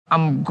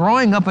I'm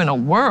growing up in a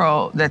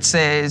world that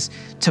says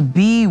to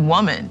be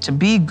woman, to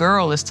be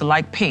girl is to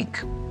like pink,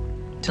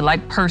 to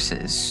like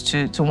purses,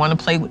 to want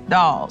to play with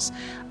dolls.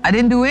 I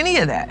didn't do any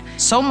of that.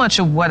 So much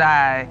of what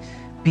I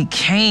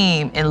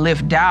became and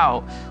lived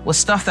out was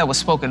stuff that was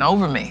spoken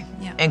over me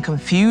and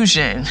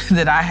confusion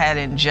that I had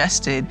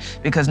ingested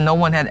because no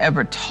one had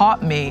ever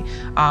taught me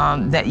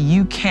that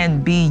you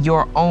can be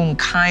your own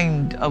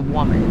kind of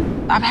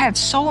woman. I've had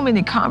so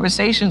many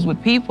conversations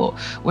with people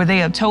where they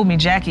have told me,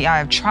 Jackie, I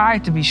have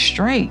tried to be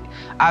straight.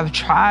 I've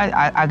tried,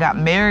 I got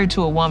married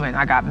to a woman,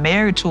 I got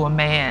married to a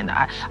man,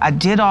 I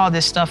did all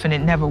this stuff and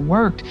it never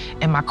worked.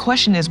 And my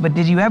question is, but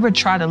did you ever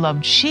try to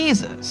love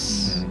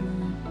Jesus?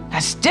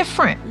 That's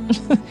different.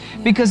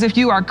 Because if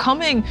you are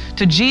coming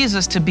to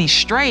Jesus to be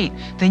straight,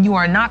 then you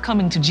are not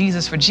coming to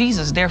Jesus for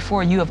Jesus.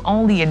 Therefore, you have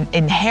only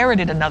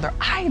inherited another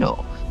idol.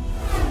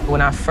 When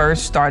I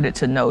first started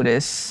to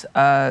notice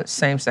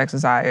same-sex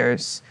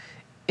desires,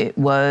 it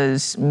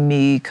was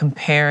me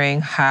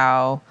comparing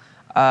how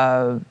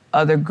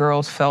other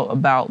girls felt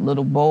about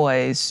little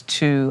boys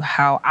to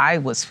how I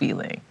was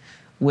feeling,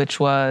 which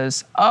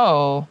was,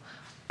 oh,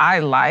 I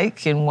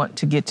like and want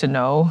to get to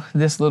know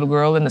this little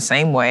girl in the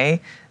same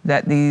way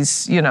that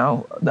these,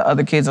 the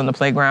other kids on the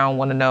playground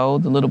want to know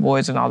the little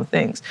boys and all the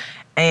things.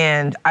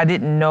 And I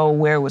didn't know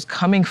where it was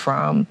coming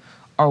from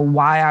or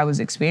why I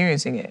was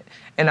experiencing it.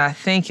 And I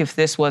think if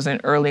this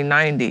wasn't early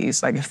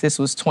 90s, like if this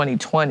was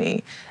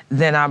 2020,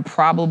 then I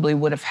probably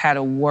would have had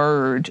a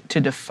word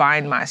to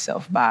define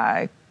myself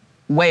by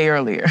way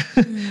earlier.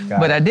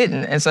 But I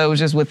didn't. And so it was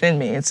just within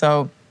me. And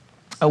so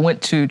I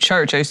went to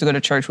church. I used to go to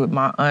church with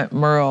my Aunt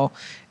Merle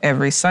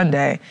every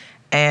Sunday.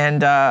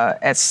 And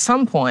at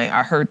some point,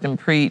 I heard them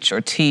preach or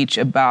teach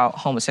about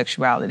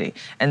homosexuality.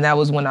 And that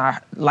was when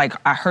I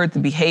heard the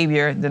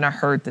behavior, then I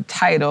heard the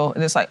title,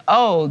 and it's like,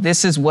 oh,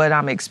 this is what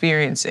I'm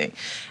experiencing.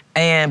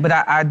 But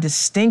I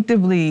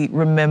distinctively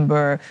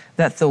remember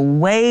that the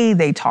way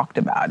they talked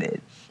about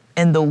it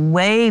and the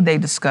way they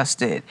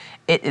discussed it,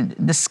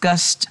 it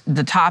discussed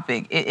the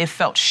topic, it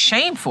felt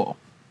shameful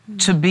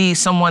to be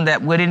someone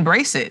that would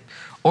embrace it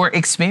or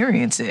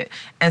experience it.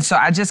 And so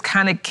I just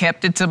kind of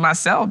kept it to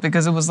myself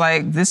because it was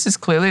like, this is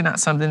clearly not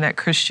something that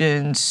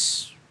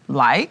Christians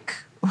like.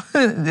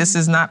 This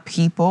is not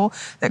people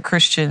that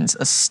Christians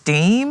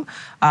esteem.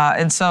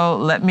 And so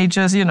let me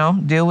just,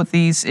 deal with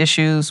these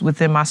issues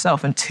within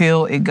myself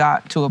until it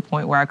got to a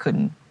point where I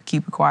couldn't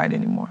keep it quiet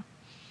anymore.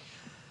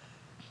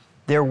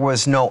 There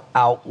was no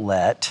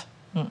outlet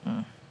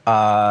in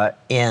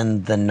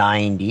the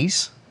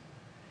 90s,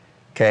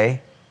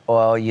 okay?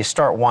 Well, you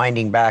start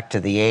winding back to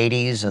the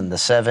 80s and the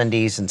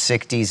 70s and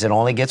 60s, it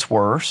only gets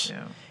worse.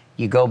 Yeah.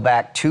 You go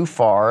back too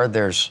far,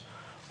 there's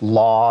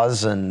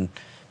laws and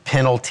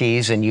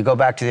penalties, and you go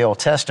back to the Old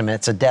Testament,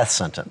 it's a death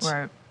sentence.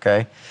 Right.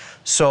 Okay?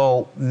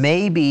 So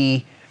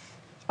maybe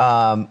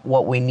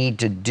what we need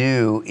to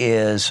do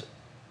is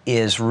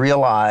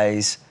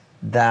realize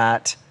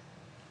that,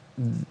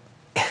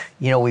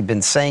 we've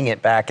been saying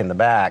it back in the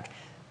back,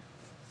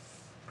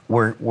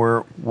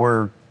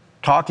 we're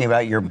talking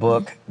about your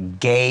book,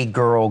 Gay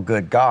Girl,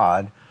 Good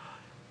God,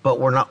 but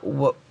we're not,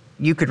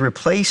 you could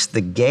replace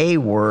the gay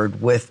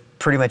word with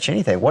pretty much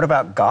anything. What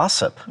about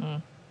gossip?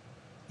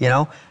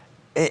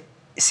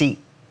 See,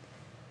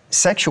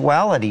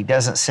 sexuality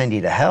doesn't send you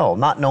to hell.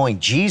 Not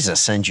knowing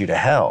Jesus sends you to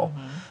hell.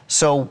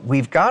 So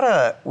we've got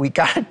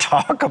to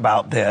talk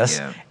about this.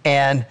 Yeah.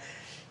 And,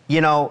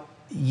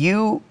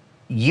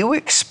 you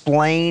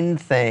explain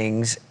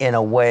things in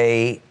a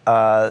way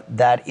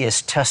that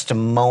is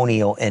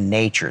testimonial in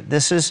nature.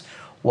 This is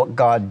what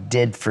God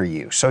did for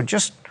you. So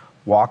just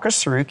walk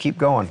us through, keep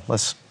going.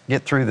 Let's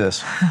get through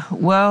this.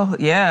 Well,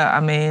 yeah,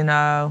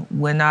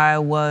 when I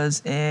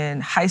was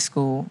in high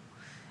school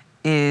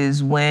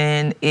is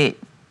when it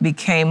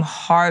became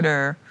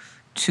harder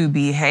to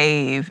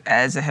behave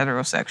as a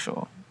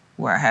heterosexual,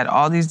 where I had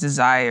all these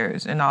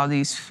desires and all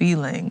these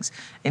feelings.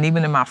 And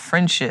even in my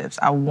friendships,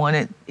 I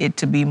wanted it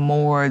to be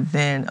more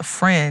than a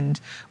friend,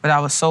 but I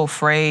was so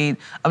afraid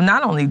of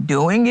not only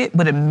doing it,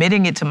 but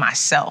admitting it to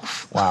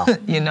myself. Wow.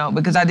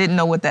 Because I didn't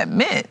know what that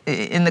meant.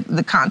 In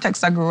the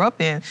context I grew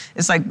up in,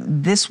 it's like,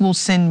 this will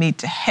send me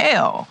to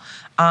hell.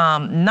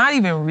 Not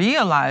even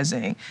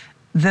realizing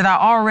that I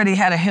already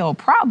had a hell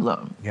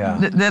problem. Yeah.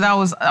 That I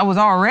was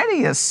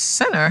already a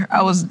sinner.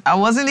 I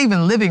wasn't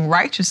even living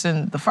righteous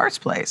in the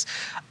first place.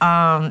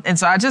 And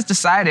so I just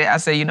decided, I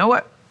said, you know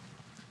what?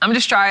 I'm gonna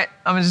just try it.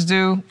 I'm gonna just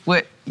do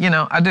what,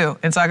 I do.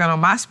 And so I got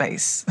on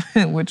MySpace,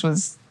 which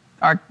is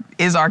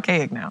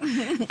archaic now.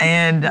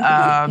 And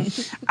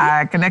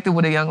I connected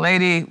with a young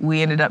lady.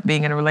 We ended up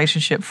being in a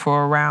relationship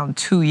for around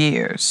 2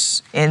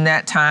 years. In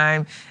that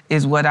time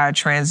is what I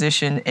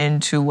transitioned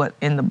into what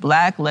in the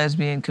Black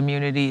lesbian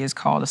community is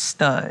called a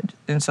stud.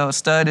 And so a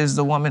stud is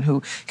the woman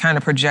who kind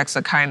of projects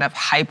a kind of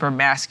hyper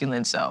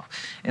masculine self.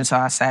 And so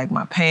I sagged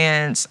my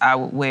pants, I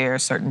would wear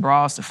certain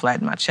bras to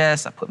flatten my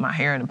chest, I put my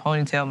hair in a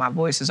ponytail, my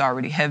voice is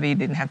already heavy,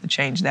 didn't have to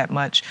change that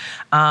much.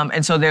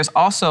 And so there's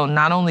also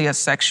not only a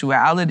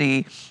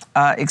sexuality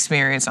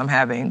experience I'm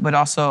having, but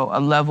also a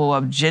level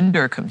of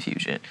gender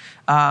confusion.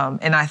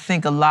 And I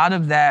think a lot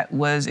of that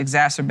was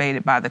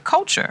exacerbated by the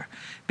culture,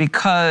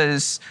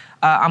 because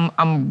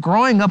I'm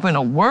growing up in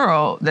a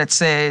world that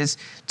says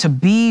to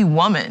be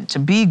woman, to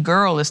be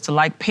girl is to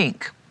like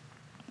pink,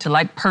 to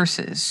like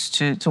purses,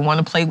 to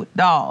want to play with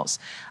dolls.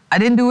 I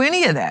didn't do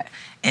any of that.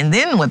 And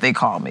then what they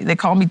call me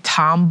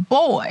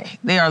tomboy.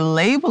 They are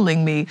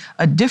labeling me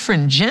a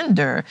different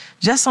gender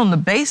just on the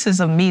basis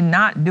of me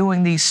not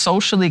doing these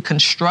socially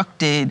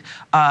constructed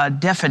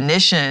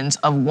definitions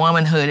of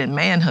womanhood and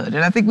manhood.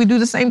 And I think we do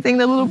the same thing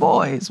to little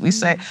boys. We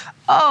say,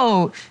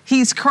 oh,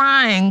 he's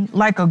crying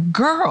like a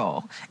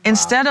girl,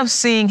 instead of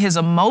seeing his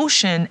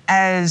emotion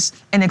as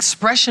an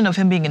expression of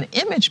him being an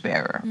image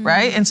bearer,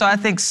 right? And so I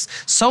think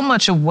so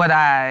much of what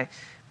I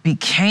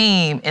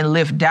became and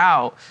lived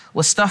out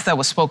was stuff that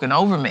was spoken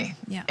over me,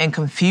 and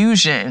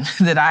confusion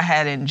that I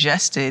had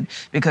ingested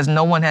because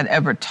no one had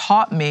ever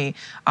taught me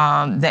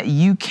that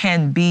you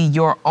can be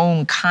your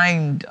own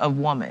kind of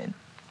woman.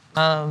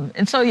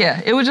 And so,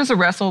 yeah, it was just a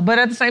wrestle, but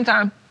at the same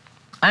time,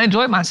 I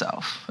enjoyed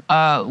myself,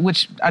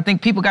 which I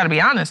think people gotta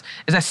be honest,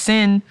 is that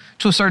sin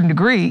to a certain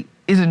degree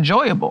is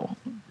enjoyable.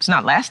 It's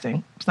not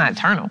lasting, it's not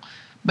eternal.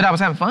 But I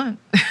was having fun,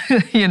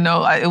 you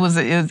know.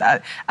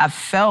 I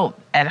felt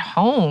at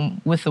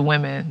home with the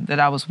women that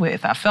I was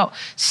with. I felt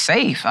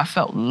safe. I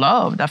felt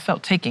loved. I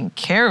felt taken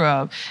care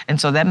of,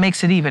 and so that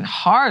makes it even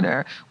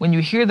harder when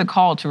you hear the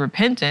call to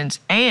repentance,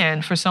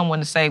 and for someone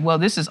to say, "Well,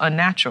 this is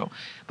unnatural,"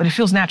 but it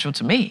feels natural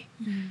to me,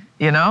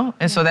 you know.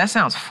 And so that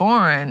sounds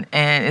foreign,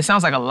 and it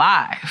sounds like a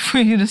lie for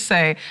you to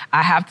say,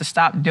 "I have to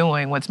stop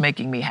doing what's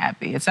making me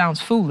happy." It sounds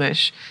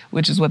foolish,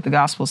 which is what the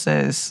gospel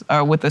says,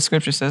 or what the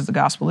scripture says the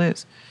gospel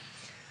is.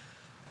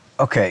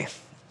 Okay,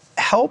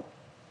 help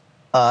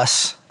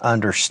us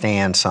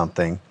understand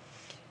something.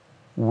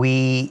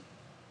 We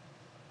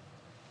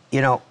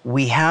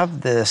have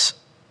this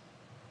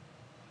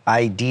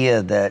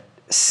idea that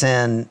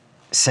sin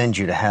sends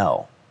you to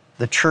hell.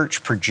 The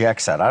church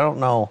projects that. I don't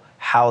know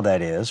how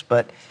that is,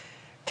 but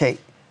the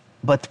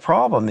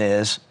problem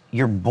is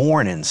you're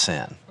born in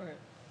sin. Right.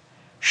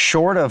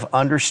 Short of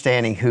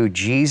understanding who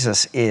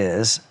Jesus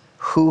is,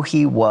 who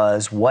he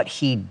was, what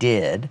he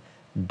did,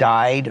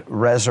 died,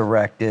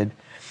 resurrected,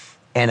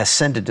 and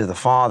ascended to the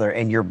Father,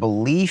 and your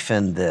belief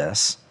in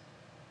this,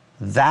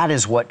 that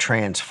is what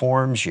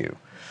transforms you.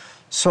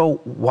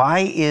 So why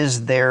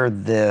is there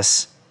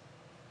this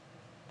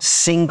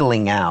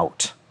singling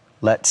out,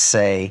 let's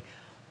say,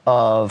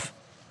 of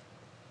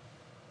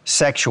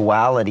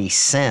sexuality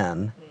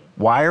sin?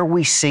 Why are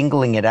we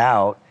singling it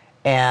out?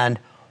 And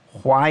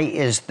why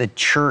is the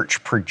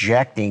church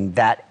projecting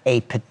that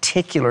a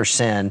particular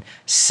sin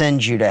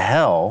sends you to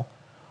hell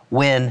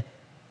when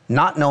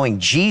not knowing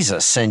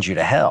Jesus sends you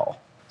to hell?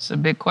 It's a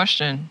big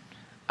question.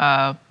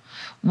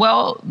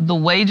 Well, the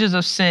wages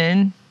of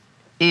sin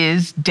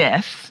is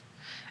death.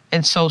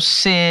 And so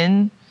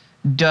sin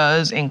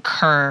does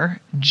incur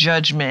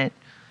judgment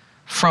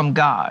from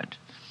God.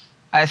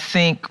 I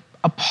think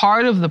a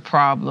part of the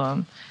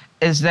problem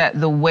is that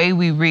the way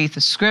we read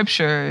the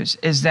scriptures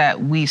is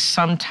that we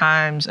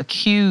sometimes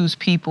accuse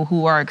people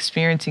who are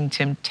experiencing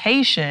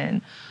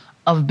temptation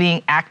of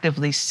being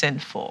actively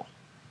sinful.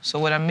 So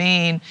what I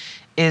mean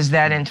is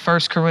that in 1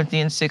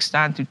 Corinthians 6,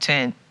 9 through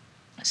 10,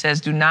 it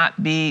says, "Do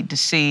not be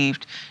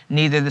deceived,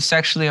 neither the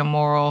sexually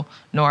immoral,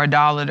 nor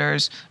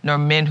idolaters, nor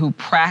men who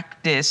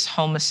practice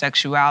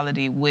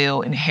homosexuality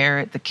will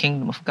inherit the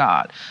kingdom of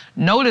God."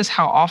 Notice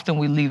how often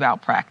we leave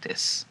out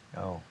practice.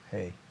 Oh,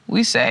 hey.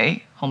 We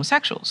say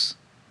homosexuals,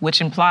 which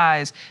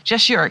implies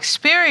just your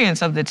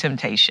experience of the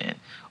temptation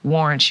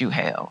warrants you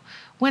hell.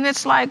 When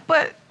it's like,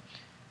 but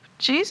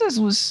Jesus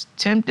was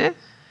tempted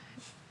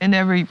in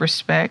every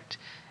respect,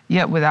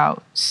 yet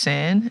without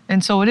sin.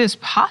 And so it is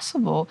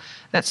possible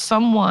that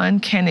someone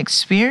can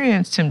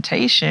experience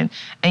temptation,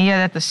 and yet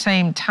at the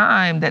same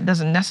time, that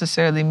doesn't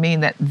necessarily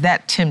mean that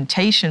that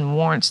temptation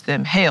warrants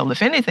them hell.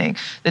 If anything,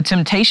 the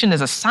temptation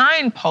is a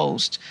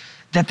signpost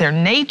that their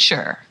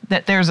nature,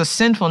 that there's a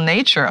sinful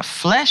nature, a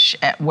flesh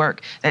at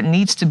work that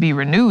needs to be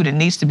renewed and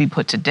needs to be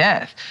put to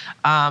death.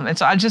 And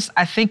so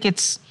I think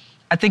it's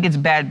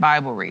bad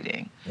Bible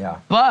reading. Yeah.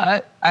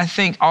 But I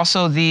think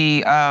also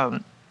the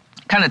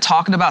kind of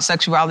talking about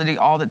sexuality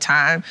all the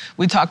time.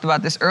 We talked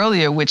about this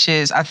earlier, which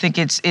is I think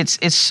it's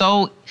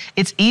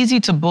easy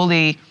to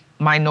bully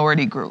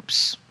minority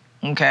groups.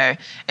 Okay.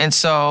 And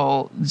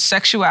so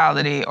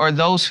sexuality, or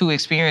those who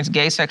experience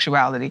gay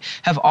sexuality,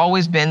 have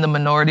always been the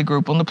minority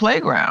group on the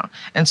playground.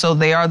 And so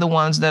they are the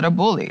ones that are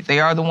bullied.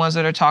 They are the ones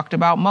that are talked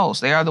about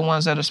most. They are the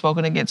ones that are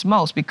spoken against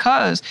most.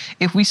 Because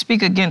if we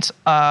speak against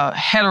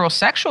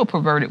heterosexual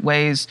perverted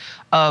ways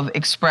of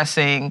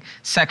expressing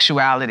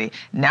sexuality,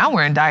 now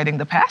we're indicting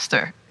the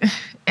pastor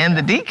and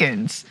the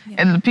deacons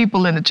and the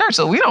people in the church.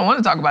 So we don't want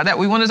to talk about that.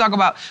 We want to talk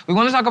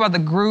about the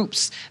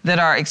groups that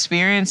are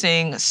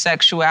experiencing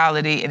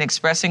sexuality and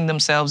expressing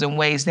themselves in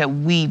ways that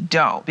we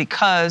don't,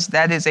 because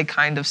that is a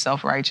kind of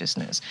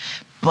self-righteousness.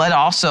 But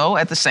also,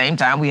 at the same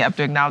time, we have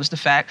to acknowledge the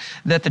fact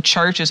that the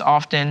church is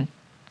often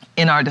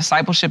in our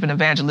discipleship and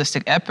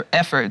evangelistic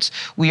efforts,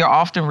 we are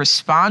often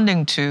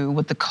responding to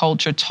what the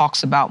culture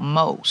talks about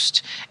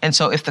most. And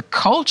so if the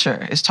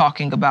culture is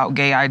talking about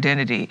gay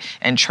identity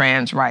and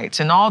trans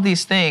rights and all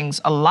these things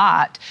a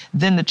lot,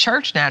 then the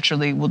church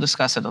naturally will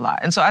discuss it a lot.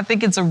 And so I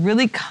think it's a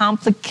really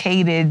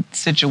complicated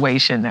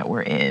situation that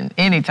we're in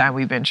anytime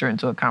we venture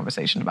into a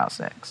conversation about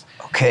sex.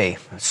 Okay,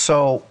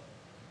 so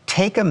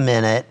take a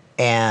minute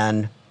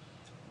and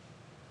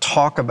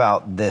talk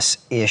about this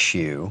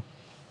issue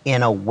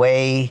in a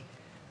way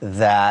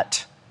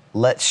that,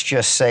 let's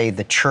just say,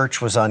 the church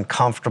was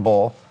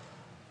uncomfortable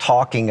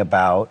talking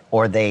about,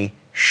 or they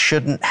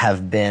shouldn't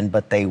have been,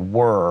 but they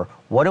were.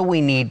 What do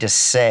we need to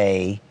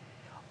say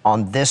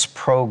on this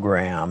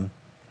program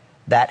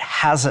that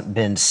hasn't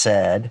been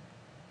said?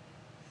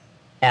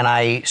 And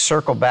I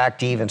circle back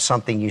to even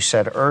something you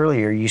said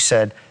earlier. You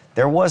said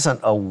there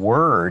wasn't a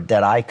word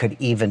that I could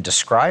even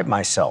describe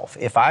myself.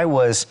 If I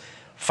was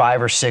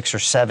 5 or 6 or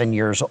 7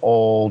 years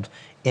old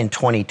in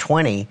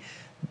 2020,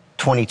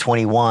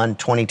 2021,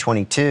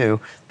 2022,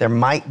 there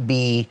might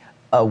be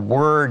a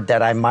word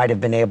that I might have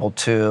been able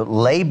to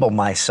label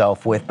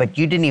myself with, but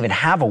you didn't even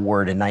have a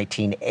word in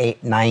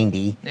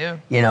 1990,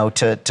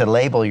 to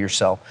label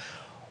yourself.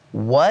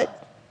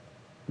 What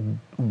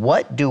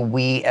do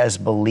we as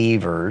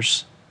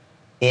believers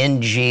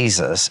in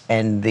Jesus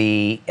and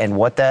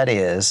what that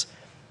is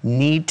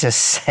need to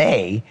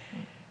say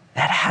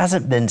that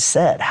hasn't been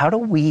said? How do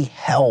we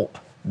help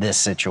this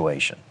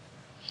situation?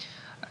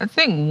 I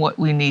think what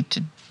we need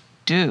to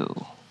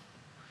do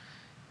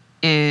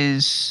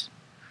is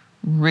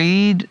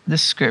read the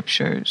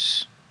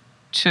scriptures,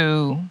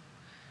 2,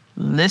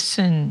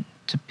 listen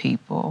to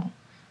people,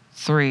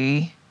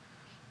 3,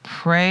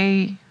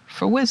 pray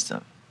for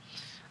wisdom.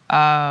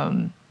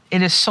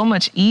 It is so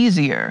much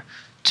easier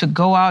to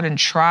go out and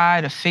try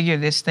to figure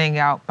this thing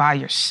out by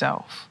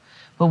yourself.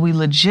 But we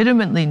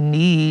legitimately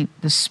need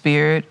the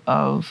Spirit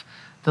of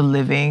the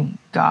living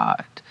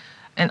God.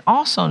 And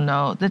also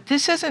know that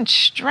this isn't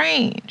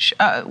strange.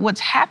 What's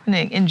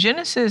happening in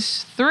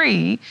Genesis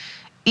 3,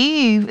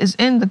 Eve is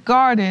in the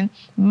garden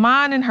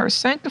minding her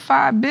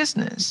sanctified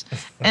business.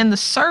 And the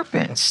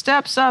serpent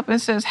steps up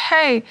and says,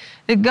 hey,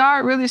 did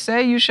God really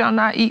say you shall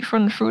not eat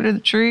from the fruit of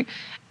the tree?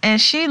 And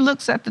she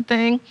looks at the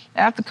thing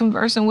after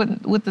conversing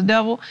with the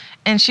devil,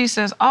 and she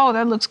says, oh,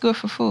 that looks good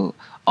for food.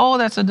 Oh,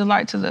 that's a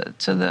delight to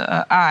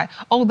the eye.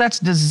 Oh, that's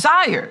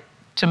desired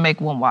to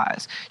make one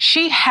wise.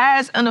 She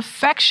has an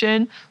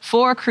affection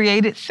for a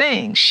created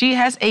thing. She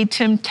has a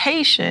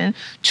temptation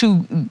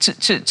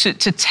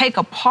to take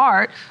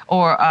apart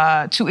or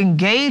to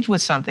engage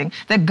with something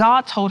that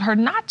God told her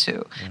not to.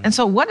 Mm-hmm. And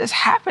so what is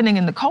happening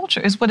in the culture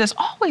is what has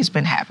always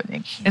been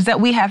happening, is that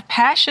we have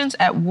passions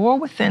at war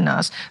within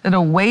us that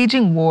are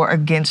waging war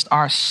against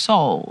our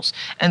souls.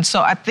 And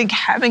so I think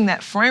having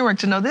that framework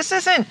to know this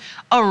isn't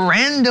a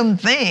random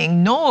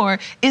thing, nor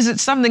is it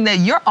something that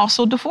you're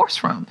also divorced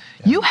from.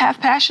 Yeah. You have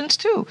passions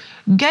too,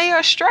 gay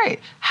or straight.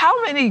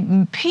 How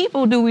many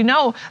people do we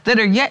know that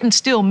are yet and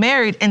still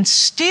married and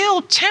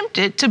still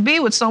tempted to be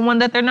with someone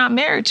that they're not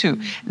married to?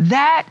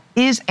 That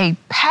is a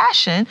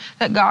passion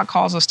that God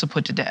calls us to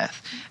put to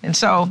death. And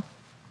so,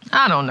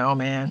 I don't know,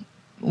 man.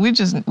 We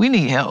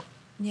need help.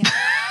 Yeah.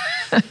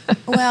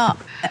 Well,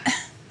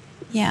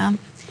 yeah.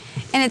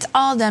 And it's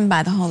all done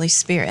by the Holy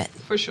Spirit.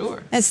 For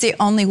sure. That's the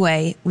only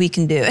way we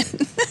can do it.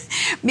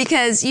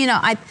 Because,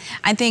 I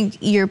think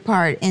your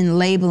part in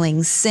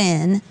labeling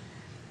sin,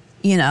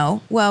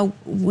 well,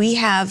 we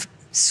have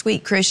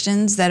sweet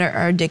Christians that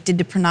are addicted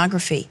to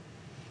pornography.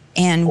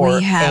 And or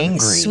we have angry.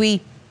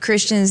 Sweet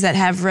Christians that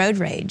have road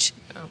rage.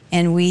 Oh.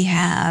 And we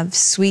have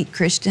sweet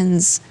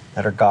Christians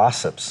that are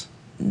gossips.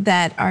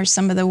 That are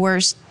some of the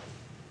worst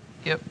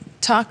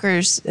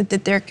talkers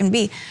that there can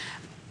be.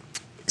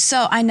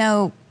 So I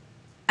know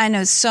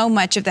so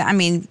much of that. I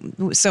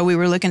mean, so we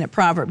were looking at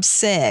Proverbs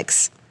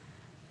 6.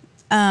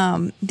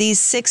 These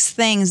 6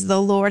 things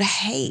the Lord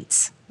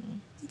hates.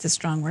 It's a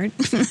strong word.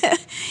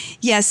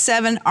 Yes,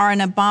 7 are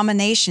an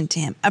abomination to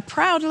him. A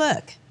proud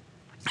look,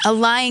 a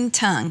lying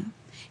tongue,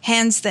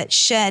 hands that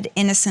shed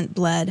innocent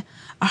blood,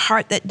 a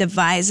heart that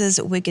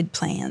devises wicked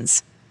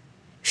plans,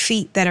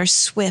 feet that are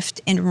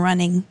swift in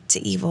running to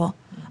evil,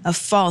 a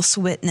false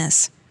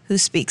witness who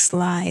speaks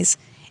lies,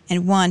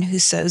 and one who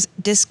sows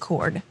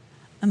discord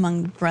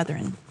among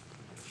brethren.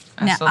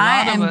 Now,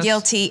 I am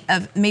guilty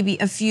of maybe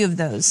a few of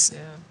those. Yeah.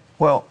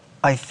 Well,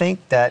 I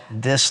think that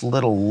this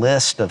little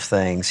list of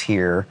things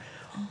here,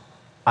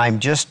 I'm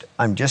just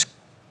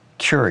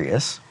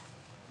curious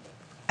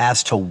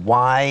as to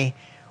why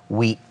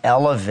we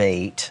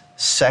elevate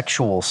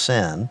sexual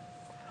sin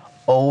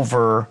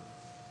over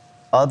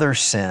other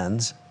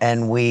sins,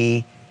 and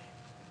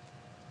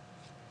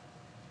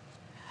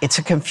it's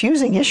a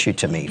confusing issue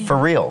to me, for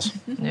reals.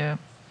 Yeah,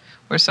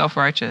 we're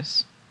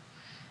self-righteous,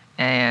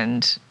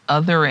 and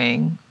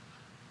othering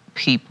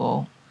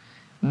people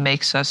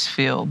makes us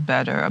feel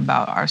better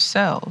about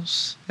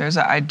ourselves. There's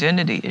an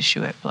identity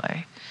issue at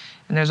play,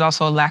 and there's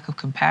also a lack of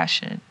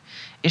compassion.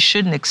 It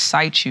shouldn't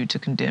excite you to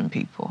condemn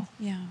people.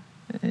 Yeah.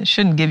 It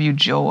shouldn't give you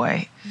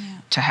joy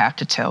to have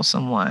to tell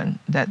someone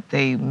that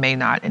they may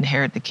not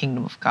inherit the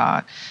kingdom of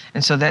God.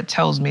 And so that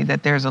tells me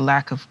that there's a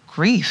lack of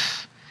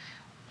grief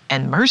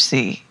and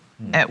mercy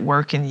at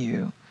work in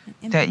you,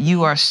 that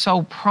you are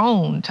so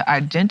prone to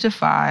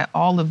identify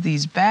all of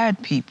these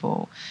bad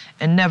people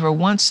and never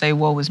once say,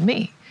 woe is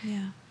me.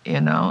 Yeah. You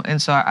know,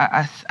 and so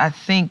I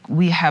think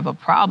we have a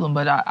problem,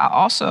 but I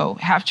also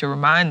have to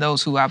remind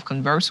those who I've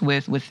conversed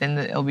with within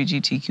the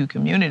LGBTQ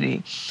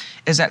community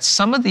is that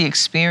some of the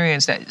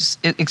experiences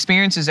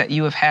that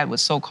you have had with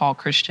so-called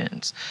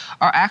Christians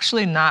are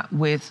actually not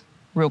with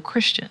real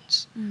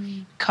Christians.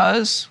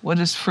 Because what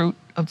is fruit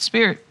of the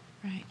Spirit?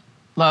 Right.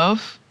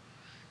 Love,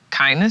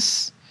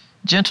 kindness,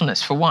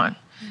 gentleness, for one.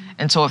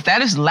 And so if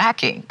that is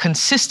lacking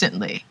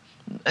consistently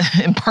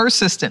and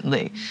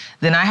persistently,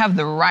 then I have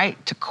the right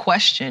to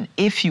question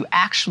if you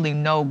actually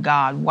know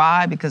God.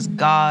 Why? Because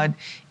God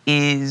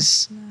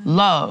is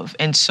love.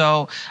 And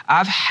so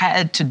I've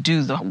had to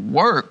do the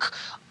work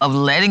of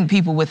letting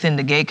people within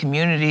the gay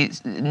community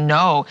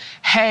know,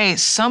 hey,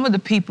 some of the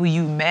people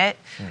you met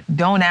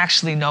don't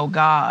actually know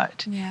God,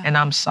 and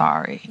I'm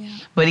sorry.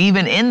 But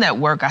even in that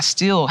work, I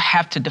still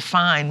have to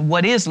define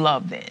what is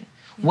love then?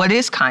 What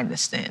is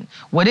kindness then?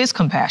 What is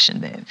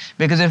compassion then?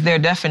 Because if their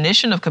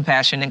definition of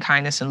compassion and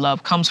kindness and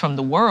love comes from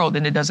the world,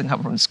 then it doesn't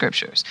come from the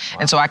scriptures.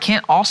 And so I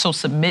can't also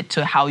submit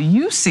to how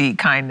you see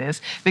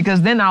kindness,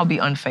 because then I'll be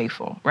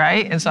unfaithful,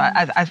 right? And so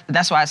I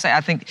that's why I say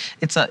I think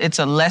it's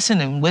a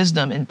lesson in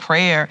wisdom and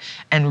prayer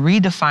and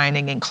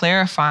redefining and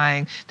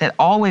clarifying that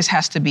always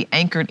has to be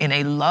anchored in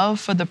a love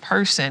for the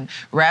person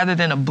rather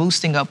than a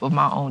boosting up of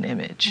my own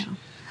image.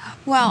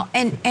 Well,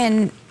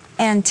 and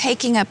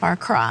taking up our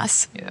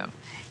cross. Yeah.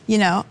 You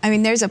know, I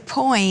mean, there's a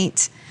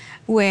point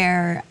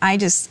where I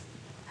do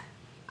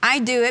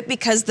it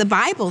because the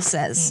Bible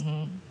says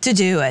to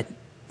do it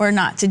or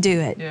not to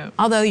do it. Yeah.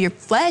 Although your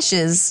flesh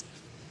is,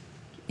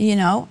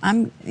 so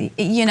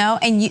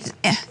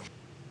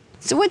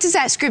what does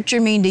that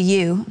scripture mean to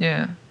you?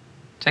 Yeah.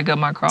 Take up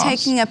my cross.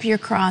 Taking up your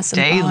cross.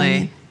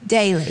 Daily.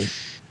 Daily.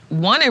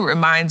 One, it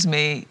reminds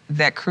me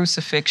that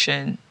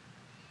crucifixion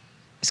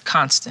is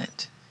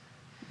constant.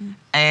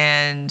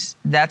 And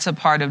that's a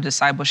part of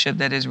discipleship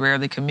that is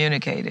rarely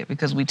communicated,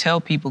 because we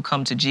tell people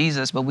come to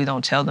Jesus, but we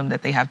don't tell them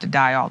that they have to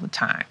die all the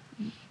time.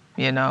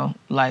 You know,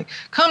 like,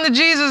 come to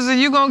Jesus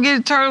and you're going to get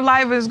eternal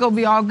life and it's going to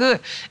be all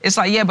good. It's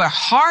like, yeah, but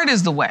hard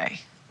is the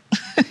way.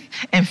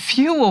 And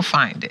few will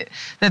find it.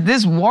 That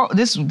this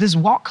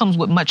walk comes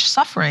with much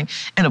suffering,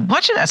 and a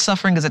bunch of that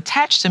suffering is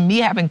attached to me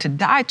having to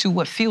die to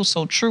what feels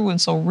so true and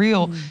so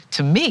real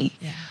to me.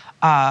 Yeah.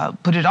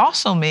 But it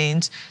also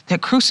means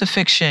that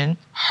crucifixion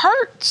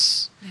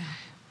hurts. Yeah.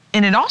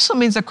 And it also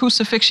means that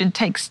crucifixion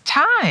takes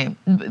time.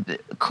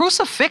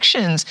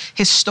 Crucifixions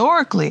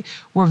historically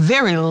were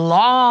very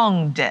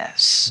long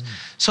deaths.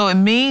 So it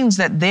means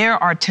that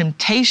there are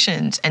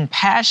temptations and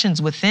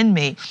passions within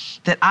me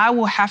that I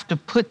will have to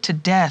put to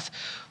death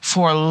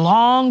for a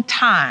long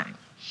time,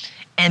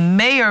 and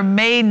may or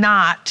may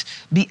not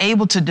be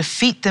able to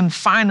defeat them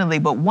finally,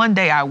 but one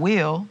day I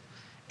will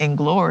in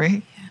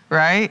glory.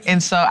 Right?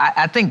 And so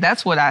I think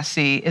that's what I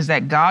see, is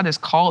that God has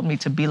called me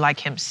to be like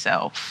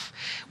himself,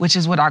 which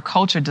is what our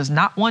culture does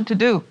not want to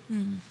do.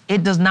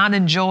 It does not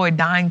enjoy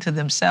dying to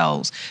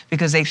themselves,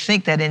 because they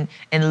think that in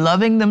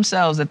loving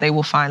themselves that they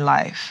will find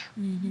life.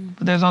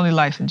 But there's only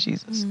life in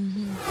Jesus.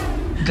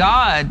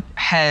 God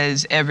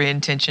has every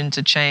intention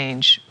to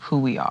change who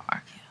we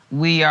are.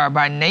 We are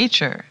by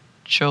nature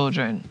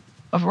children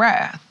of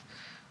wrath.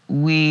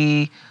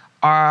 We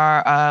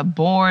are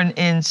born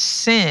in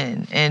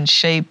sin and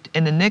shaped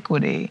in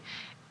iniquity.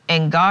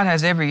 And God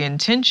has every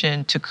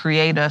intention to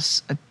create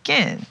us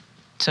again,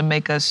 to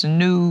make us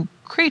new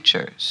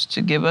creatures,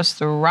 to give us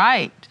the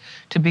right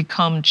to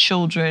become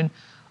children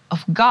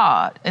of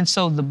God. And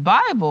so the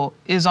Bible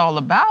is all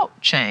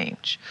about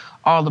change,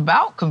 all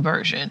about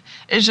conversion.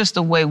 It's just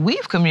the way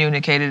we've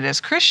communicated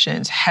as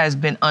Christians has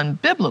been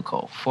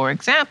unbiblical. For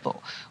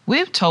example,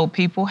 we've told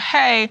people,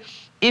 hey,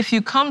 if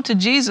you come to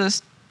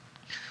Jesus,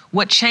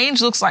 what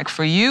change looks like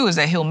for you is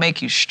that he'll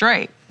make you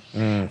straight.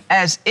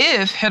 As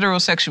if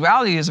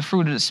heterosexuality is a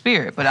fruit of the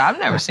Spirit. But I've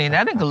never seen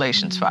that in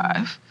Galatians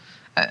 5.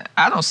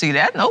 I don't see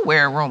that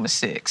nowhere in Romans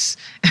 6.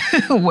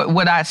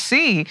 What I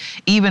see,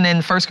 even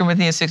in 1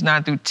 Corinthians 6,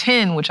 9 through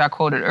 10, which I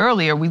quoted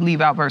earlier, we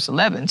leave out verse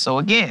 11. So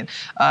again,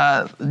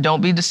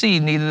 don't be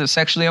deceived, neither the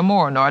sexually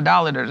immoral, nor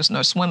idolaters,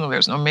 nor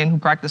swindlers, nor men who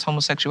practice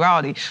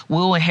homosexuality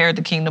will inherit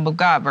the kingdom of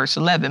God, verse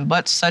 11.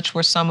 But such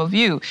were some of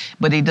you.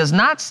 But he does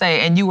not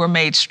say, and you were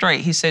made straight.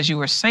 He says you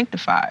were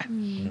sanctified,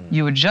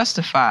 you were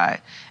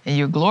justified, and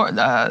you're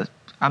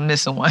I'm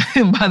missing one.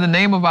 By the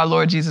name of our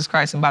Lord Jesus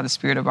Christ and by the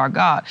Spirit of our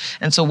God.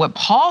 And so what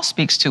Paul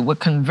speaks to, what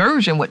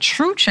conversion, what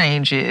true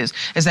change is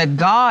that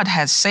God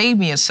has saved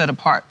me and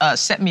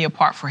set me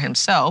apart for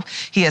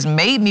himself. He has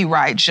made me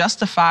right,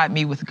 justified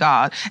me with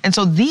God. And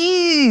so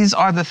these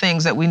are the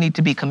things that we need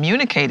to be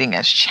communicating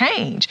as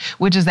change,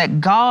 which is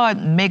that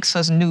God makes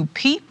us new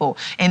people.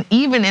 And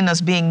even in us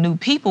being new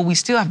people, we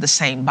still have the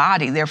same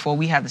body. Therefore,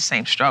 we have the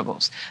same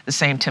struggles, the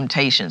same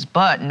temptations.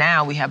 But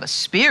now we have a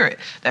spirit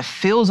that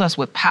fills us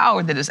with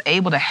power that is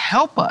able to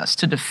help us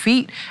to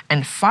defeat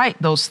and fight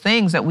those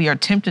things that we are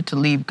tempted to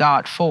leave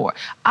God for.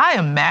 I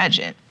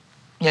imagine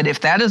that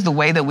if that is the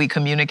way that we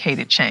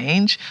communicated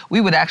change,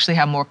 we would actually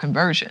have more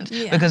conversions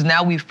because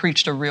now we've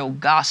preached a real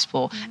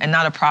gospel and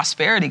not a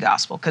prosperity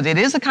gospel. Because it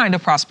is a kind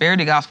of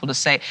prosperity gospel to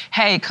say,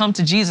 hey, come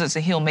to Jesus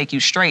and he'll make you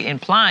straight,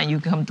 implying you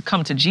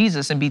come to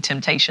Jesus and be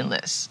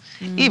temptationless.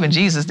 Even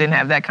Jesus didn't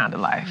have that kind of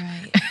life.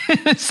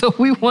 Right. So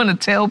we want to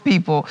tell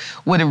people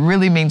what it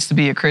really means to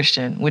be a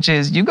Christian, which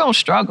is you're going to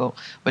struggle,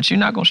 but you're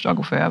not going to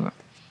struggle forever.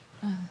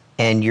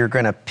 And you're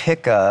going to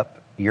pick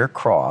up your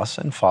cross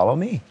and follow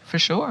me. For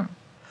sure.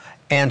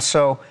 And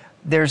so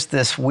there's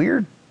this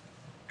weird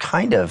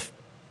kind of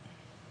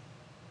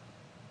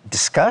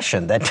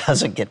discussion that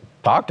doesn't get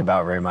talked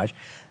about very much,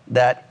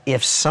 that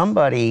if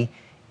somebody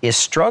is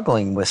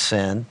struggling with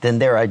sin, then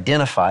they're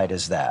identified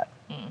as that.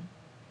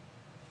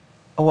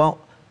 Well,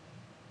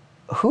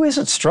 who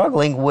isn't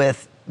struggling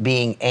with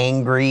being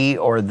angry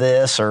or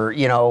this or,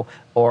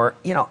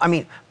 I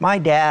mean, my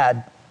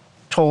dad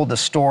told the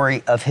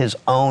story of his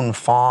own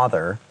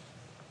father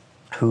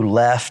who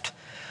left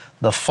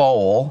the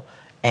foal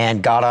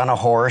and got on a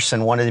horse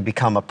and wanted to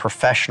become a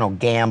professional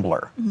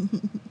gambler.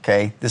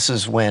 Okay, this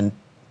is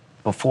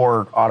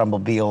before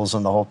automobiles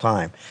and the whole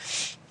time.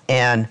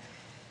 And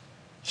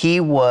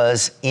he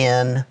was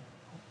in,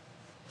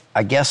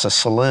 I guess, a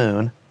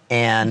saloon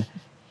and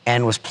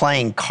was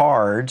playing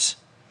cards,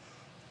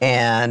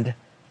 and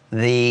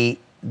he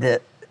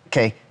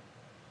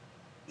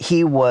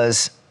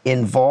was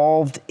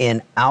involved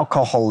in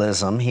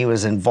alcoholism. He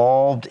was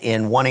involved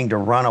in wanting to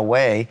run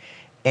away,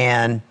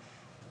 and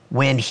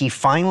when he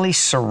finally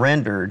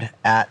surrendered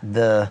at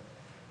the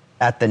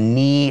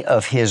knee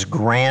of his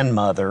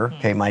grandmother,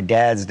 okay, my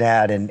dad's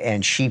dad,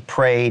 and she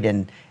prayed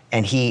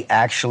and he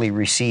actually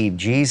received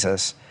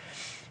Jesus,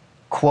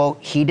 quote,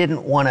 he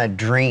didn't want to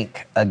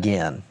drink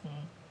again.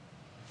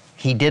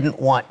 He didn't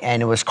want,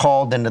 and it was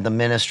called into the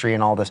ministry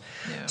and all this.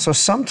 Yeah. So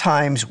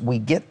sometimes we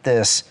get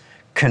this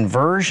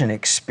conversion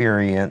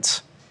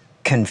experience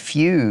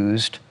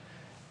confused,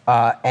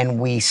 and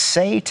we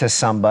say to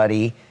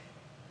somebody,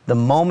 the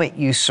moment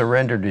you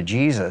surrender to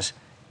Jesus,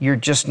 you're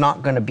just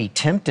not going to be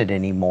tempted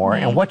anymore.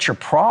 And what's your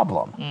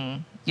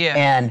problem?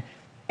 Yeah.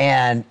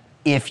 And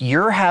if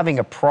you're having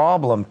a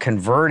problem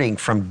converting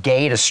from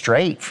gay to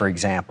straight, for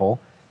example,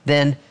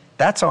 then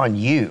that's on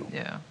you.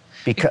 Yeah.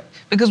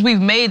 Because we've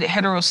made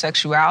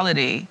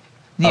heterosexuality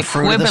the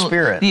fruit of the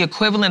Spirit, the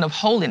equivalent of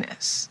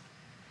holiness.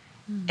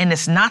 And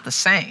it's not the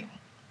same,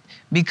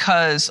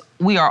 because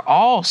we are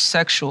all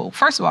sexual.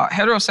 First of all,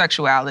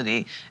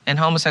 heterosexuality and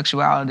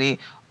homosexuality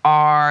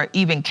are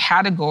even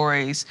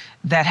categories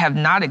that have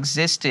not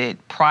existed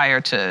prior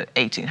to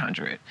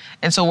 1800.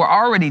 And so we're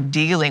already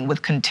dealing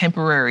with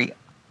contemporary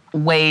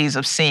ways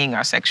of seeing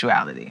our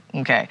sexuality,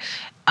 okay?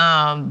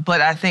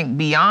 But I think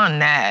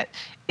beyond that,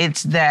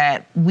 it's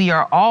that we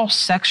are all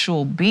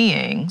sexual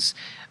beings,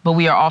 but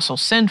we are also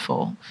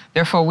sinful.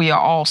 Therefore, we are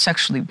all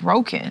sexually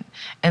broken.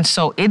 And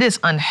so it is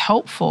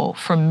unhelpful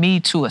for me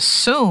to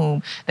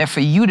assume that for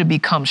you to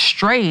become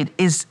straight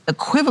is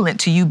equivalent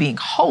to you being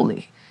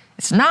holy.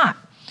 It's not.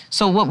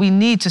 So what we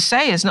need to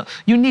say is, no,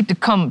 you need to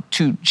come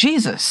to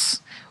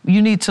Jesus.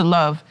 You need to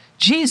love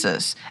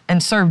Jesus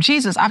and serve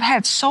Jesus. I've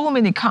had so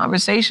many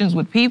conversations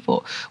with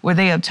people where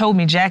they have told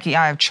me, Jackie,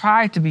 I have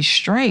tried to be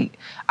straight.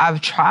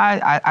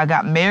 I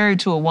got married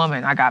to a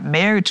woman. I got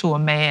married to a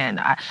man.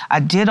 I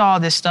did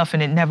all this stuff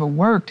and it never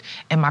worked.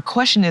 And my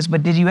question is,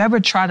 but did you ever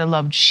try to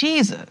love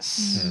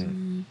Jesus?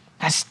 Mm-hmm.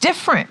 That's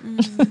different.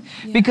 Yeah.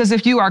 Because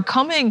if you are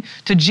coming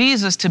to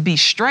Jesus to be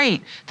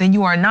straight, then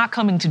you are not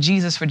coming to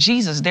Jesus for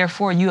Jesus.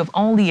 Therefore, you have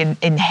only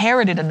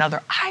inherited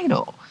another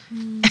idol.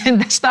 And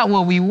that's not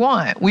what we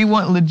want. We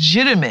want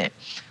legitimate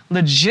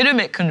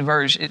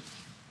conversion.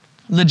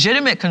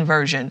 Legitimate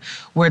conversion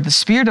where the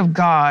Spirit of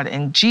God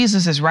and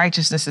Jesus'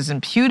 righteousness is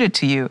imputed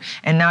to you,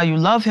 and now you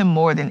love him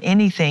more than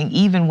anything,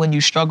 even when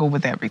you struggle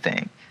with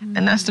everything.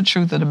 And that's the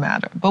truth of the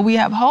matter. But we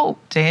have hope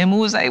to him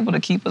who is able to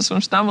keep us from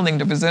stumbling,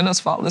 to present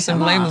us faultless and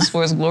blameless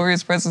for his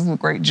glorious presence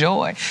with great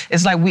joy.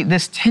 It's like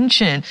this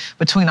tension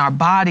between our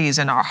bodies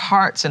and our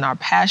hearts and our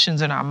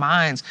passions and our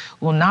minds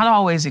will not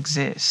always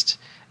exist,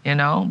 you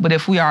know? But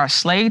if we are a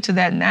slave to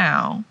that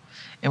now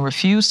and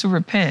refuse to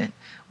repent,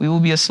 we will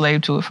be a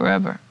slave to it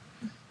forever.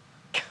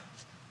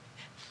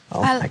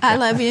 Oh I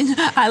love you.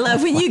 I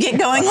love when you get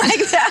going like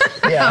that.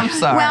 Yeah, I'm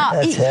sorry.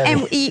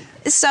 Well,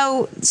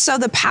 so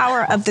the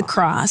power of the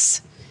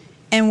cross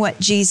and what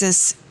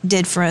Jesus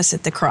did for us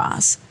at the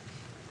cross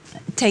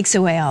takes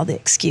away all the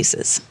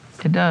excuses.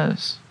 It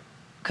does.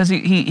 because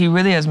he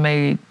really has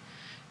made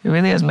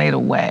a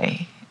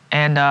way.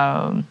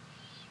 And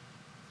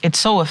it's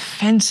so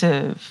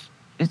offensive.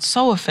 It's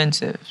so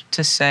offensive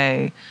to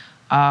say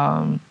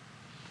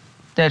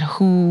that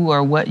who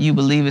or what you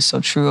believe is so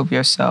true of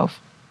yourself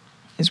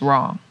is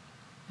wrong.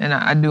 And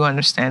I do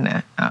understand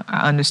that.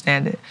 I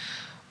understand it.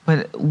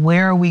 But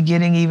where are we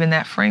getting even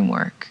that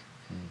framework?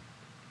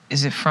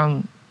 Is it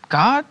from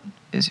God?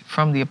 Is it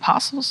from the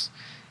apostles?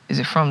 Is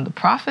it from the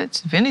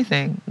prophets? If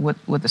anything, what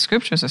the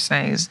scriptures are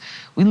saying is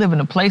we live in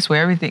a place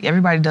where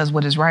everybody does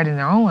what is right in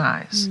their own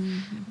eyes,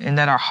 and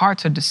that our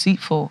hearts are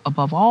deceitful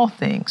above all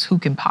things. Who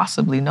can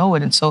possibly know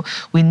it? And so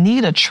we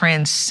need a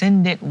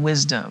transcendent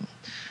wisdom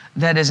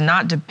that is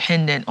not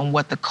dependent on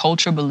what the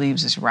culture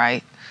believes is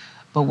right,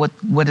 but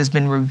what has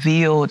been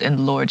revealed in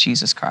the Lord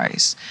Jesus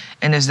Christ.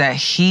 And is that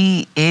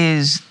he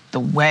is the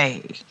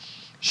way,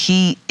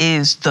 he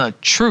is the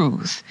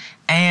truth,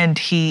 and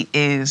he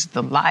is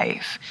the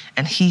life.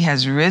 And he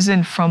has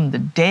risen from the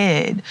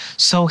dead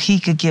so he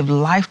could give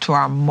life to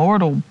our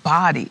mortal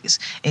bodies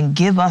and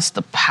give us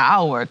the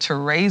power to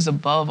raise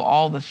above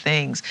all the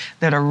things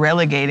that are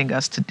relegating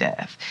us to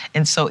death.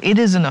 And so it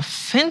is an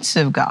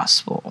offensive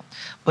gospel,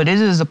 but it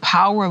is the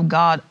power of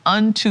God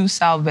unto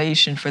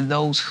salvation for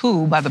those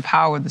who, by the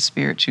power of the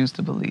Spirit, choose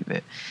to believe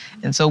it.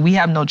 And so we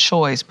have no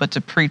choice but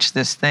to preach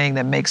this thing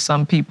that makes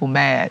some people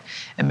mad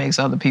and makes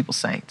other people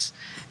saints.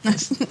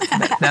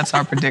 That's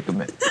our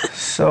predicament.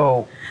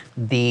 So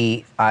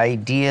the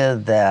idea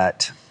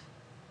that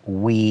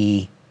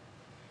we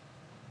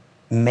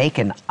make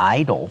an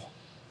idol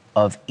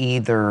of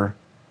either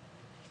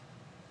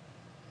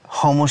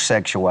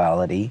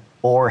homosexuality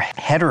or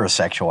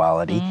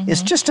heterosexuality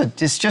is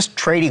just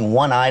trading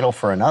one idol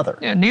for another.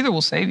 Yeah, neither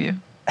will save you.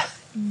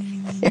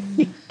 There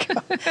you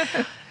go.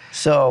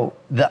 So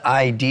the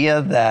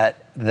idea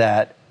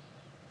that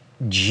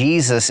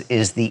Jesus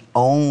is the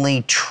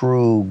only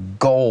true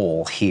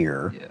goal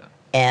here,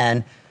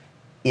 and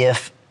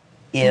if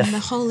and the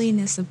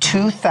holiness of God.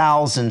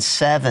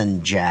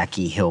 2007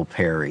 Jackie Hill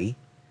Perry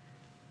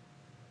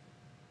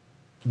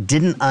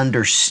didn't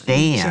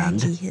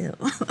understand. Jackie Hill.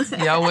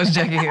 Yeah, it was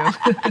Jackie Hill.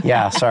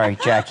 Yeah, sorry,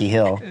 Jackie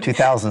Hill.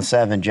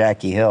 2007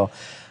 Jackie Hill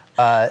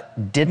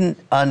didn't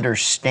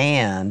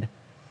understand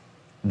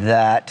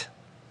that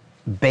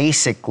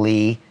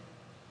basically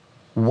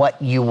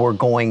what you were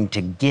going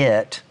to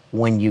get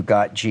when you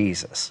got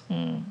Jesus.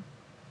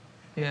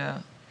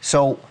 Yeah.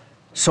 So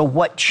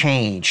what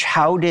changed?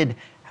 How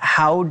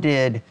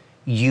did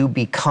you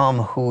become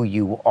who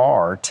you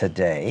are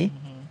today?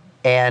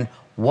 And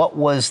what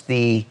was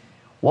the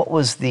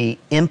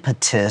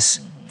impetus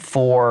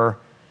for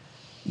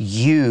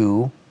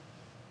you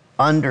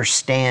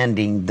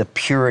understanding the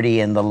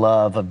purity and the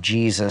love of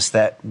Jesus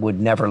that would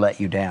never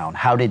let you down?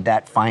 How did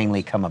that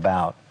finally come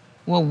about?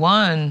 Well,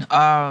 one,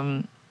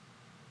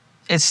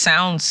 it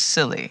sounds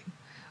silly,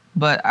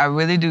 but I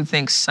really do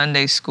think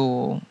Sunday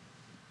school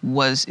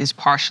is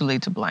partially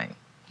to blame,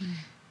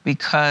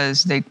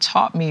 because they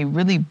taught me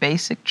really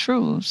basic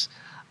truths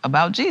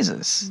about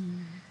Jesus.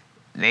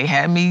 They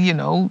had me,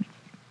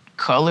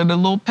 color the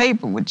little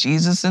paper with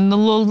Jesus and the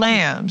little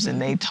lambs, and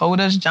they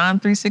told us John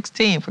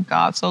 3:16, for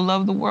God so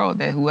loved the world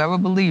that whoever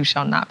believes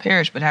shall not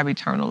perish but have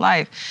eternal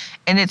life.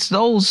 And it's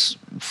those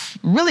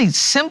really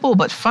simple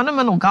but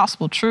fundamental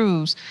gospel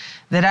truths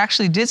that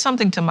actually did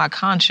something to my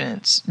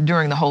conscience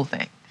during the whole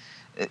thing.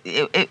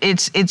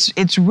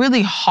 It's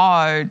really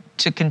hard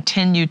to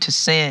continue to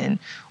sin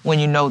when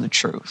you know the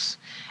truth.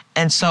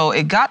 And so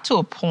it got to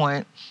a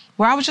point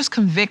where I was just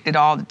convicted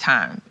all the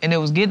time, and it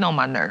was getting on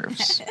my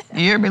nerves. You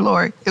hear me,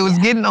 Laurie? It was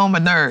getting on my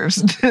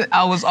nerves.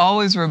 I was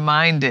always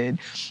reminded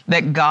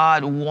that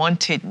God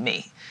wanted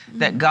me,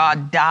 that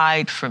God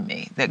died for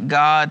me, that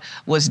God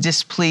was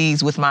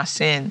displeased with my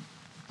sin.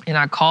 And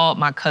I called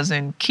my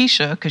cousin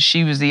Keisha, because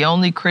she was the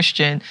only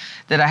Christian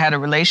that I had a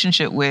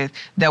relationship with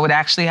that would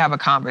actually have a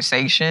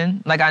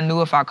conversation. Like, I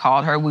knew if I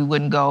called her, we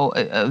wouldn't go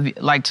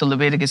to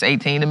Leviticus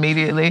 18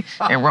 immediately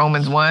and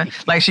Romans 1.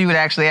 Like, she would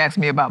actually ask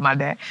me about my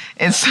dad.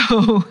 And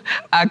so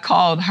I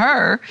called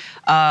her,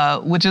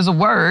 which is a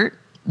word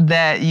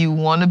that you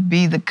want to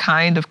be the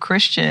kind of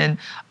Christian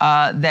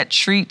that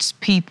treats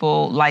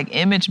people like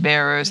image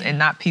bearers and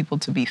not people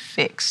to be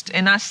fixed.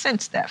 And I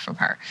sensed that from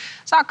her.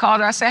 So I called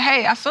her. I said,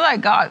 hey, I feel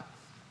like God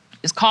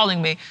is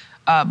calling me,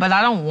 but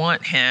I don't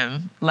want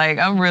him. Like,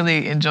 I'm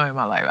really enjoying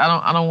my life.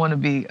 I don't want to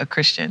be a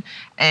Christian.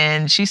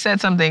 And she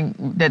said something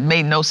that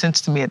made no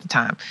sense to me at the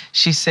time.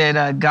 She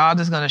said, God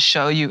is going to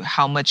show you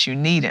how much you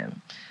need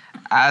him.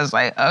 I was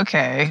like,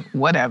 okay,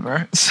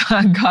 whatever. So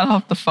I got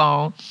off the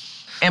phone.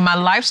 And my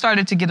life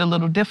started to get a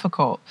little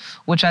difficult,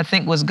 which I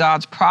think was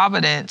God's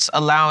providence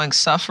allowing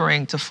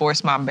suffering to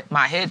force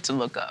my head to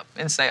look up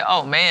and say,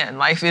 oh man,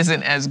 life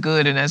isn't as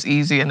good and as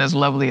easy and as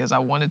lovely as I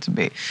want it to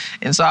be.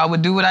 And so I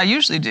would do what I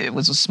usually did,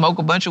 was to smoke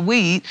a bunch of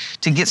weed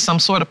to get some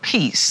sort of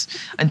peace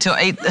until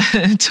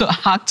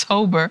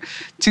October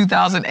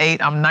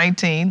 2008. I'm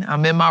 19.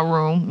 I'm in my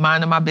room,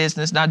 minding my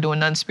business, not doing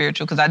nothing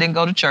spiritual, because I didn't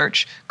go to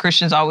church.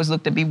 Christians always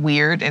looked at me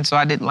weird, and so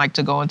I didn't like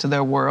to go into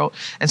their world.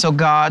 And so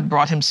God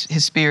brought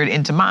his spirit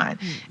into to mind.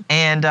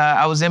 And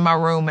I was in my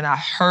room and I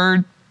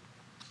heard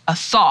a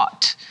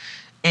thought,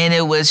 and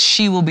it was,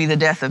 she will be the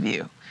death of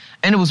you.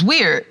 And it was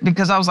weird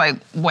because I was like,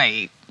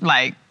 wait,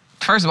 like,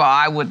 first of all,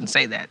 I wouldn't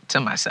say that to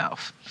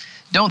myself.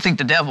 Don't think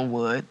the devil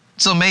would.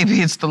 So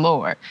maybe it's the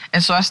Lord.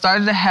 And so I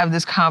started to have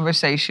this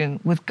conversation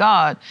with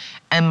God,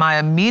 and my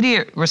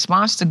immediate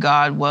response to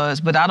God was,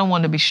 but I don't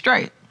want to be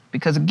straight.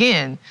 Because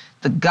again,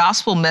 the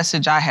gospel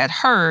message I had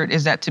heard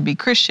is that to be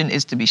Christian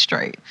is to be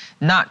straight.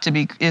 Not to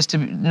be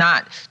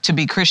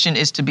Christian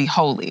is to be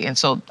holy. And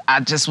so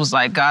I just was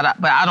like, God,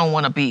 but I don't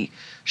want to be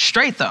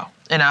straight though.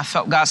 And I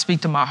felt God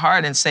speak to my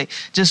heart and say,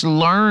 just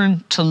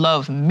learn to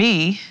love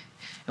me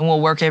and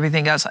we'll work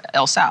everything else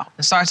out.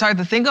 And so I started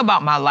to think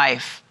about my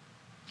life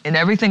and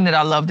everything that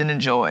I loved and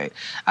enjoyed.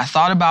 I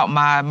thought about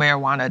my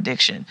marijuana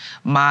addiction,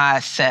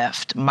 my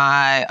theft,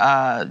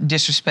 my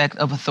disrespect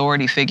of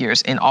authority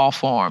figures in all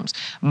forms,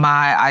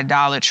 my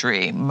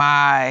idolatry,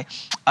 my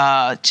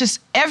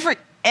just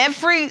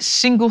every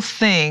single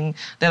thing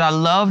that I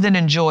loved and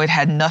enjoyed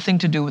had nothing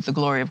to do with the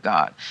glory of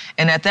God.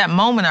 And at that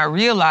moment, I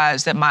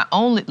realized that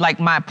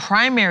my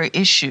primary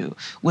issue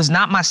was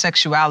not my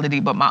sexuality,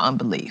 but my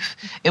unbelief.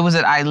 It was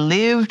that I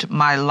lived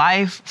my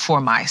life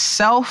for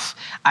myself.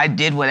 I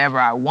did whatever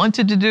I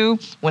wanted to do,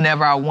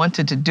 whenever I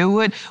wanted to do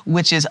it,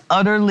 which is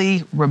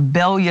utterly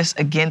rebellious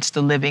against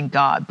the living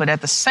God. But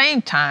at the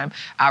same time,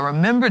 I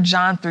remember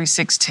John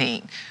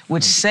 3:16,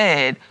 which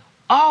said,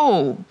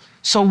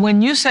 so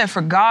when you said,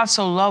 for God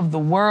so loved the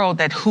world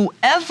that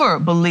whoever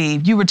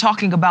believed, you were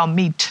talking about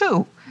me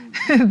too.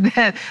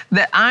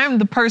 that I'm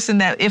the person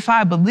that if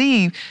I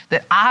believe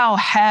that I'll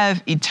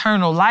have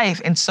eternal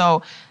life. And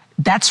so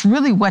that's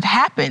really what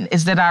happened,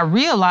 is that I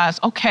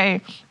realized,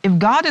 okay, if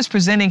God is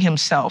presenting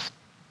himself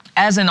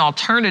as an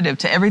alternative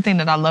to everything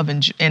that I love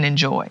and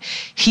enjoy,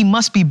 he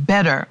must be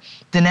better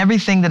than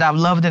everything that I've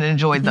loved and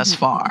enjoyed thus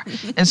far.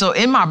 And so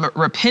in my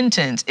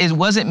repentance, it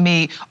wasn't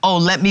me,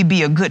 let me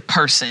be a good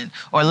person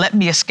or let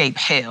me escape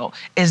hell.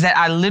 Is that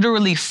I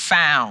literally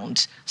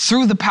found,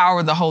 through the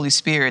power of the Holy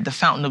Spirit, the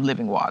fountain of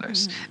living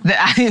waters.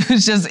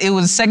 It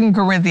was 2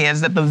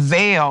 Corinthians, that the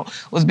veil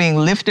was being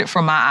lifted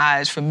from my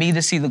eyes for me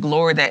to see the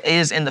glory that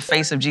is in the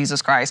face of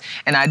Jesus Christ.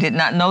 And I did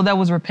not know that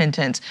was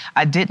repentance.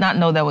 I did not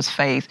know that was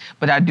faith,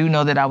 but I do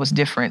know that I was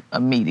different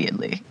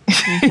immediately.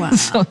 Wow.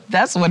 So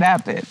that's what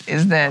happened,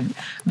 is that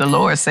the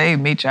Lord saved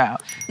me,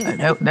 child.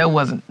 That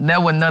wasn't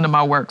none of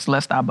my works,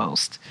 lest I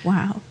boast.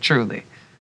 Wow. Truly.